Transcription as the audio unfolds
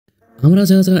আমরা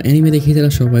যারা যারা অ্যানিমে দেখি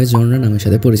তারা সবাই জনরা নামের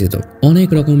সাথে পরিচিত। অনেক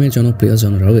রকমের জনপ্রিয়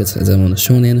জনরা রয়েছে, যেমন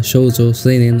শোনেন, শৌজো,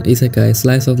 সেনেন, ইসেকাই,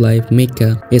 স্লাইস অফ লাইফ, মেকা,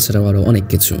 এছাড়াও আরো অনেক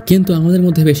কিছু। কিন্তু আমাদের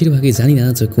মধ্যে বেশিরভাগই জানি না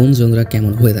যে কোন জনরা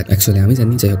কেমন হয়ে থাকে। অ্যাকচুয়ালি আমি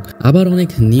জানি, যাই হোক। আবার অনেক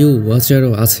নিউ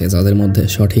ওয়াচারও আছে যাদের মধ্যে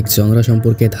সঠিক জনরা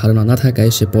সম্পর্কে ধারণা না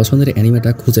থাকায় সে পছন্দের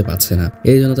অ্যানিমেটা খুঁজে পাচ্ছে না,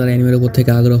 এই জন্য তার অ্যানিমের উপর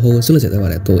থেকে আগ্রহ চলে যেতে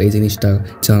পারে। তো এই জিনিসটা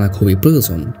জানা খুবই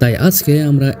প্রয়োজন। তাই আজকে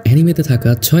আমরা অ্যানিমেতে থাকা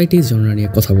 6টি জনরা নিয়ে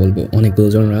কথা বলবো। অনেকগুলো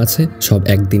জনরা আছে, সব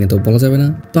একদিনে তো বলা যাবে না।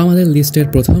 তো আমাদের লিস্টের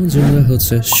প্রথম জনরা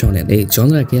হচ্ছে শোনেন। এই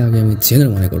জনরাকে আগে আমি জেনার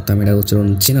মনে করতাম, এটা উচ্চারণ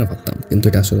জেনার ভাবতাম, কিন্তু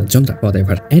এটা আসলে জনরা।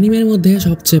 অ্যানিমের মধ্যে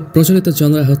সবচেয়ে প্রচলিত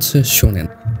জনরা হচ্ছে শোনেন।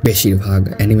 বেশিরভাগ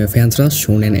অ্যানিমে ফ্যান্সরা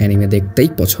শোনেন অ্যানিমে দেখতেই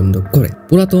পছন্দ করে।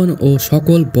 পুরাতন ও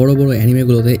সকল বড় বড়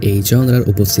অ্যানিমেগুলোতে এই জনরার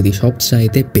উপস্থিতি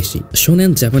সবচাইতে বেশি। শোনেন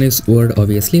জাপানিজ ওয়ার্ড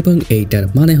অবভিয়াসলি, এবং এইটার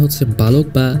মানে হচ্ছে বালক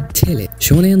বা ছেলে।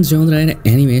 শোনেন জনরার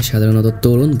অ্যানিমে সাধারণত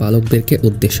তরুণ বালকদেরকে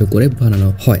উদ্দেশ্য করে বানানো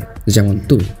হয়, যেমন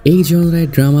তুই। এই জনরায়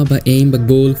ড্রামা বা এইম বা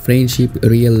গোল, ফ্রেন্ডশিপ,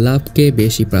 রিয়েল লাভকে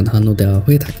বেশি প্রাধান্য দেওয়া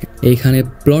হয়ে থাকে। এইখানে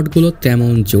প্লটগুলো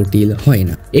তেমন জটিল হয়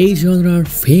না। এই জনরার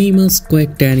ফেমাস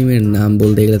কয়েকটা অ্যানিমের নাম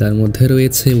বলতে গেলে তার মধ্যে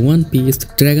রয়েছে ওয়ান পিস,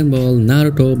 ড্রাগন বল,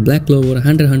 Naruto, black clover,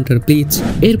 Hunter Hunter, bleach.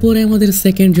 এরপরে আমাদের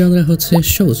সেকেন্ড জনরা হচ্ছে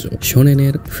শৌজো।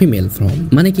 শোনেনের ফিমেল ফর্ম।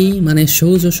 মানে কি? মানে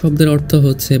শৌজো শব্দের অর্থ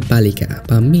হচ্ছে বালিকা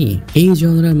বা মেয়ে। এই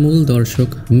জনরার মূল দর্শক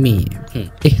মেয়ে।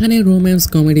 এখানে রোম্যান্স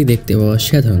কমেডি দেখতে পাওয়া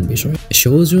সাধারণ বিষয়।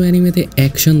 শৌজো অ্যানিমেতে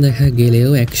অ্যাকশন দেখা গেলেও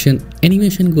অ্যাকশন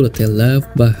অ্যানিমেশনগুলোতে লাভ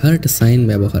বা হার্ট সাইন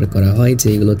ব্যবহার করা হয়,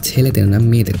 যেগুলো ছেলেদের না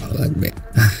মেয়েদের ভালো লাগবে।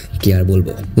 কি আর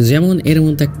বলবো। যেমন এর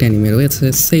মধ্যে একটা অ্যানিমে রয়েছে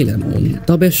সেইলার মুন।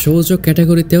 তবে শৌজো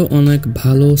ক্যাটাগরিতেও অনেক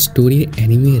ভালো স্টোরির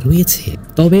অ্যানিমে রয়েছে।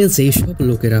 তবে যেসব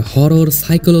লোকেরা হরর,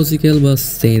 সাইকোলজিক্যাল বা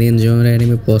সেনেন জনরার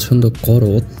অ্যানিমে পছন্দ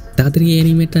করো, তাদের এই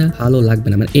অ্যানিমেটা ভালো লাগবে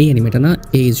না। মানে এই অ্যানিমেটা না,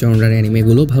 এই জনরার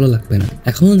অ্যানিমেগুলো ভালো লাগবে না।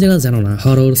 এখন যারা জানো না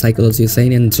হরর, সাইকোলজি,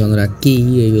 সেনেন জনরা কি,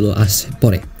 এইগুলো আসছে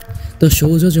পরে। তো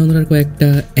শৌজো জনরার কয়েকটা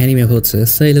অ্যানিমে হচ্ছে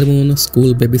seller moon, school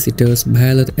বেবিসিটার্স,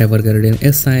 violet এভারগার্ডেন,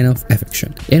 A sign of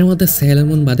affection. এর মধ্যে সেলার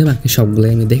মুন বাদে বাকি সবগুলো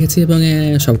আমি দেখেছি এবং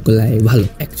সবগুলাই ভালো।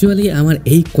 অ্যাকচুয়ালি আমার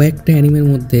এই কয়েকটা অ্যানিমের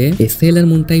মধ্যে এই সেলার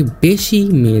মুনটাই বেশি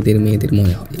মেয়েদের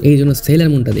মনে হয়, এই জন্য সেলার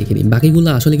মুনটা দেখিনি। বাকিগুলো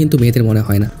আসলে কিন্তু মেয়েদের মনে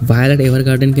হয় না। ভায়োলেট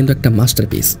এভারগার্ডেন কিন্তু একটা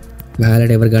মাস্টারপিস।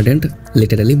 ভায়োলেট এভারগার্ডেন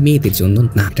লিটারালি মেয়েদের জন্য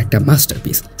না, এটা একটা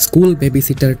মাস্টারপিস। স্কুল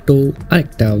বেবিসিটার তো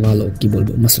আরেকটা ভালো, কি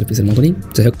বলবো, মাস্টারপিসের মতনই।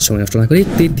 যাই হোক, সময় নষ্ট না করি।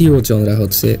 তৃতীয় জনরা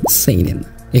হচ্ছে সেইনেন।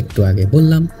 একটু আগে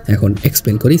বললাম, এখন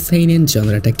এক্সপ্লেন করি সেইনেন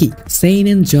জনরাটা কি।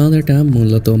 সেইনেন জনরাটা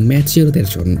মূলত ম্যাচিওরদের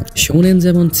জন্য। শোনেন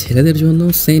যেমন ছেলেদের জন্য,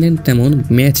 সেইনেন তেমন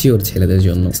ম্যাচিওর ছেলেদের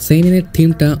জন্য। সেইনেনের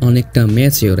থিমটা অনেকটা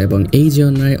ম্যাচিওর এবং এই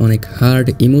জনরায় অনেক হার্ড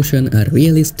ইমোশন আর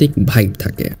রিয়েলিস্টিক ভাইব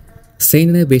থাকে।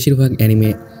 সেইনেনের বেশিরভাগ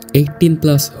অ্যানিমে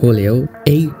 18+ হলেও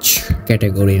এইচ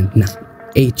ক্যাটাগরির না।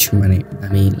 এইচ মানে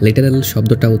আমি লিটারাল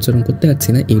শব্দটা উচ্চারণ করতে পারছি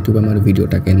না, ইউটিউব আমার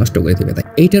ভিডিওটাকে নষ্ট করে দেবে। তাই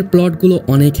এইটার প্লটগুলো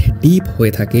অনেক ডিপ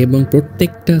হয়ে থাকে এবং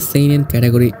প্রত্যেকটা সেইনেন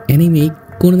ক্যাটাগরি অ্যানিমেই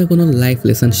কোনো না কোনো লাইফ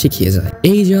লেসন শিখিয়ে যায়।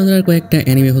 এই জনরার কয়েকটা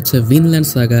অ্যানিমে হচ্ছে Vinland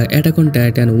Saga, attack on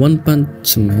Titan, one punch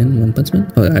man,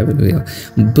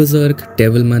 Berserk,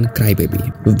 ডেভিলম্যান, Cry baby.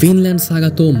 Vinland Saga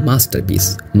তো মাস্টারপিস,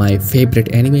 মাই ফেভারিট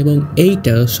অ্যানিমে। এবং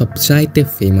এইটা সবচাইতে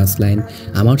ফেমাস লাইন,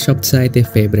 আমার সবচাইতে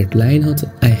ফেভারিট লাইন হচ্ছে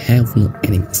আই হ্যাভ নো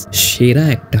এনিমিস। সেরা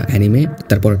একটা অ্যানিমে,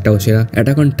 তারপরটাও সেরা,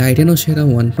 অ্যাটাক অন টাইটানও সেরা,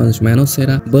 ওয়ান পাঞ্চ ম্যানও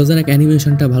সেরা। বার্জার্ক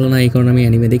অ্যানিমেশনটা ভালো না, এই কারণে আমি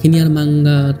অ্যানিমে দেখিনি, আর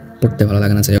মাঙ্গা পড়তে ভালো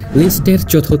লাগে না। লিস্টের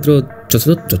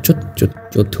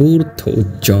চতুর্থ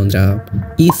জনরা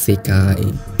ইসেকাই।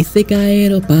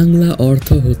 ইসেকাইয়ের বাংলা অর্থ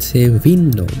হচ্ছে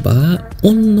ভিন্ন বা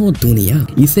অন্য দুনিয়া।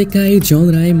 ইসেকাই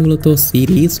জনরায় মূলত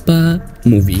সিরিজ বা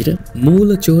মুভির মূল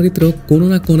চরিত্র কোনো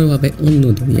না কোনো ভাবে অন্য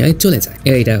দুনিয়ায় চলে যায়।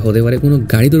 এটা হতে পারে কোনো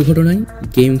গাড়ি দুর্ঘটনায়,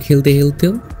 গেম খেলতে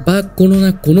খেলতেও, বা কোনো না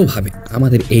কোনো ভাবে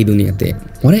আমাদের এই দুনিয়াতে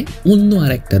পরে অন্য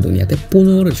আরেকটা দুনিয়াতে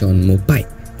পুনর্জন্ম পায়,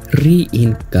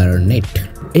 রিইনকারনেট।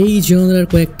 এই জনরার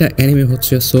কয়েকটা অ্যানিমে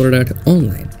হচ্ছে sword art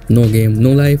online, no game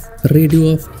no life, radio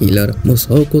of Hilaire,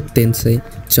 মুসাহোকো টেনসেই,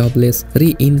 jobless,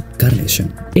 reincarnation.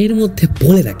 এর মধ্যে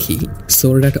বলে রাখি,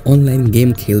 সোর্ড আর্ট অনলাইন গেম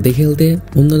খেলতে খেলতে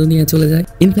অন্য দুনিয়ায় চলে যায়,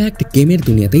 ইনফ্যাক্ট গেমের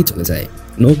দুনিয়াতেই চলে যায়।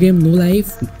 No game no life,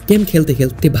 game খেলতে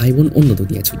খেলতে ভাই বোন অন্য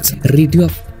দুনিয়ায় চলে যায়। রেডিও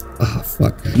অফ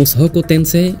মুসাহোকো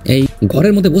টেনসেই এই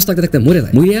ঘরের মধ্যে বসে থাকতে থাকতে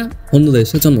মরিয়া অন্য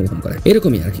দেশে জন্মগ্রহণ করে,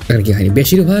 এরকমই আর কি হয়নি।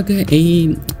 বেশিরভাগ এই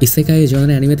ইসেকাই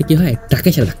জনরার অ্যানিমেতে কি হয়,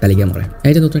 ট্রাকের সাথে ধাক্কা লেগে মরে।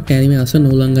 এইটা নতুন একটা অ্যানিমে আছে,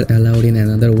 no longer allowed in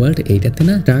another world. এইটাতে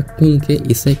না ট্রাকগুলোকে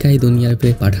ইসেকাই দুনিয়াতে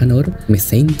পাঠানোর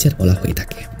মেসেঞ্জার বলা হয়ে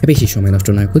থাকে। বেশি সময় নষ্ট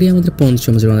না করি আমাদের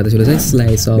পঞ্চম জনরাতে চলে যায়,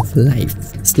 slice of life.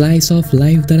 Slice of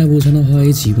life দ্বারা বোঝানো হয়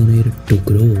জীবনের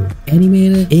টুকরো।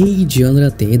 অ্যানিমের এই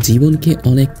জনরাতে জীবনকে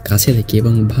অনেক কাছে থেকে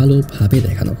এবং ভালোভাবে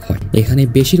দেখানো হয়। হয়। এখানে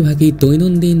বেশিরভাগই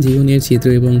দৈনন্দিন জীবনের চিত্র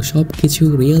এবং সবকিছু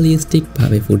রিয়েলিস্টিক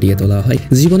ভাবে ফুটিয়ে তোলা হয়।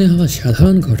 জীবনে হওয়া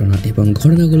সাধারণ ঘটনা এবং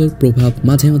ঘটনাগুলোর প্রভাব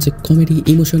মাঝে মাঝে comedy,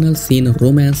 emotional scene,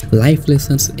 romance, life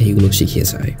lessons এইগুলো শিখিয়ে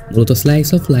যায়। মূলত স্লাইস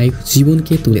অফ লাইফ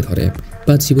জীবনকে তুলে ধরে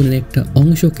বা জীবনের একটা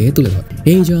অংশকে তুলে ধরে।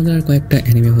 এই জনরার কয়েকটা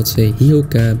অ্যানিমে হচ্ছে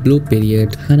হিয়োকা, ব্লু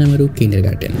পিরিয়ড, হানামারু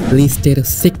কিন্ডারগার্টেন। লিস্টের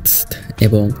 6th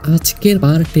এবং আজকের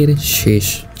পার্টের শেষ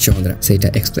জনরা সেটা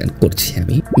এক্সপ্লেন করছি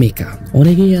আমি, মেকা।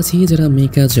 অনেকেই আছি যারা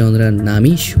মেকা জনরার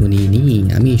নামই শুনিনি,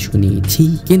 আমি শুনেছি,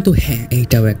 কিন্তু হ্যাঁ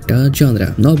এইটাও একটা জনরা।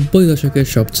 90 দশকের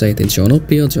সবচাইতে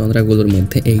জনপ্রিয় জনরাগুলোর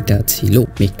মধ্যে এইটা ছিল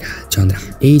মেকা জনরা।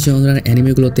 এই জনরার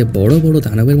অ্যানিমেগুলোতে বড় বড়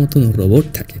দানবের মতন রোবট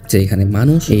থাকে, যেখানে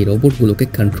মানুষ এই রোবটগুলোকে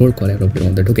কন্ট্রোল করে রোবটের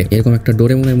মধ্যে ঢুকে। এরকম একটা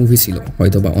ডোরেমনের মুভি ছিল,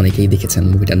 হয়তো বা অনেকেই দেখেছেন,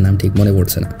 মুভিটার নাম ঠিক মনে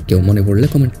পড়ছে না, কেউ মনে পড়লে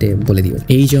কমেন্টে বলে দিও।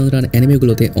 এই জনরার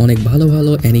অ্যানিমেগুলোতে অনেক ভালো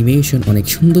ভালো অ্যানিমেশন, অনেক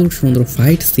সুন্দর সুন্দর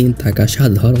ফাইট সিন থাকা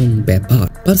সাধারণ ব্যাপার।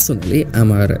 পার্সোনালি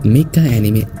আমার মেকা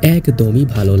অ্যানিমে একদমই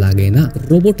ভালো লাগে না।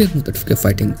 রোবটের মতো ঢুকে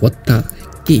ফাইটিং করতা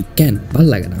কি কেন ভাল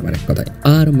লাগে না আমার এক কথায়।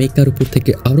 আর মেকার উপর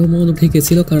থেকে আরো মন উঠে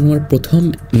গেছিল, কারণ আমার প্রথম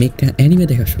মেকা অ্যানিমে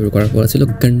দেখা শুরু করার পর ছিল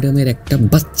গান্ডামের একটা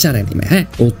বাচ্চার অ্যানিমে। হ্যাঁ,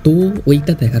 ও তো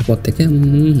ওইটা দেখার পর থেকে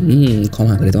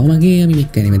ক্ষমা করে দাও আমাকে, আমি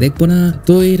মেকা অ্যানিমে দেখবো না।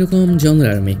 তো এইরকম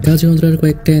জনরার মেকা জনরার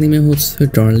কয়েকটা অ্যানিমে হচ্ছে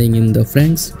darling in the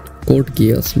francs, code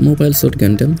gears, mobile suit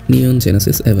গান্ডাম, neon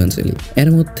Genesis এভেঞ্জেলি। এর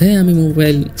মধ্যে আমি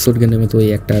মোবাইল সুট গান্ডামে তো এই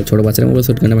একটা ছোট বাচ্চার মোবাইল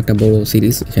সুট গান্ডাম একটা বড়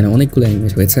সিরিজ, এখানে অনেকগুলো অ্যানিমে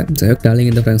হয়েছে। যাই হোক, ডার্লিং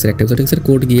ইন দ্য ফ্র্যাঙ্কসের একটা এপিসোড,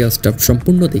 কোড গিয়ার্সটা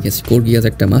সম্পূর্ণ দেখেছি। কোড গিয়ার্স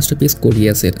একটা মাস্টারপিস। কোড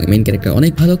গিয়ার্সের মেইন ক্যারেক্টার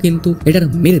অনেক ভালো, কিন্তু এটা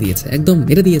মেরে দিয়েছে, একদম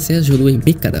মেরে দিয়েছে শুধু ওই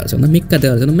মেক্কা দেওয়ার জন্য। মেক্কা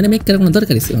দেওয়ার জন্য মানে মেক্কার কোনো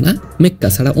দরকারই ছিল না, মেক্কা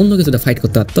ছাড়া অন্য কিছুটা ফাইট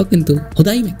করতে পারতো, কিন্তু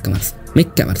হোদাই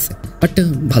মেক্কা মারছে। বাট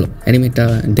ভালো অ্যানিমেটা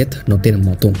ডেথ নোটের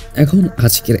মতন। এখন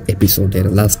আজকের এপিসোডের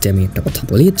লাস্টে আমি একটা কথা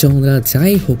বলি, জনরা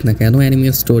যাই হোক না কেন,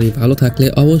 অ্যানিমের স্টোরি ভালো থাকলে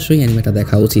অবশ্যই অ্যানিমেটা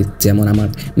দেখা উচিত। যেমন আমার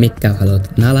মেক্কা ভালো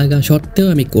না লাগা সত্ত্বেও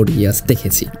আমি কোড গিয়ার্স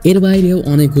দেখেছি। এর বাইরেও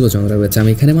অনেকগুলো জনরা রয়েছে, আমি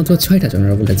এখানে মাত্র 6টা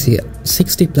জনরা বলেছি,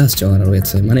 60+ জনরা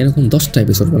রয়েছে, মানে এরকম 10টা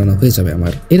এপিসোড বানানো হয়ে যাবে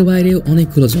আমার। এর বাইরেও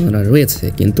অনেকগুলো জনরা রয়েছে,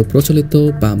 কিন্তু প্রচলিত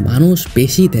বা মানুষ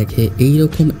বেশি দেখে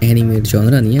এইরকম অ্যানিমের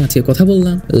জনরা নিয়ে আজকে কথা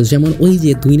বললাম। যেমন ওই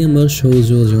যে 2 নম্বর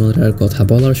শৌজো জনরার কথা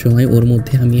বলার সময় ওর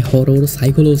মধ্যে আমি হরর,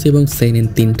 সাইকোলজি এবং সেনেন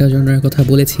 3টা জনরার কথা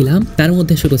বলেছিলাম। তার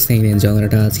মধ্যে শুধু সেনেন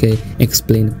জনরাটা আজকে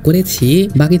এক্সপ্লেন করেছি,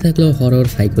 বাকি থাকলো হরর,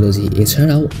 সাইকোলজি,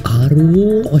 এছাড়াও আরো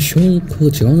অসংখ্য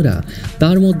জনরা।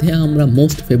 তার মধ্যে আমরা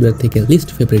মোস্ট ফেভারিট থেকে লিস্ট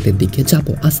ফেভারিটের দিকে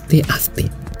যাবো আস্তে আস্তে।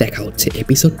 দেখা হচ্ছে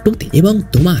এপিসোড 2তে। এবং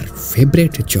তোমার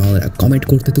ফেভারিট জনরা কমেন্ট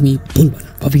করতে তুমি ভুলবা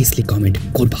না, অবভিয়াসলি কমেন্ট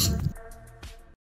করবা।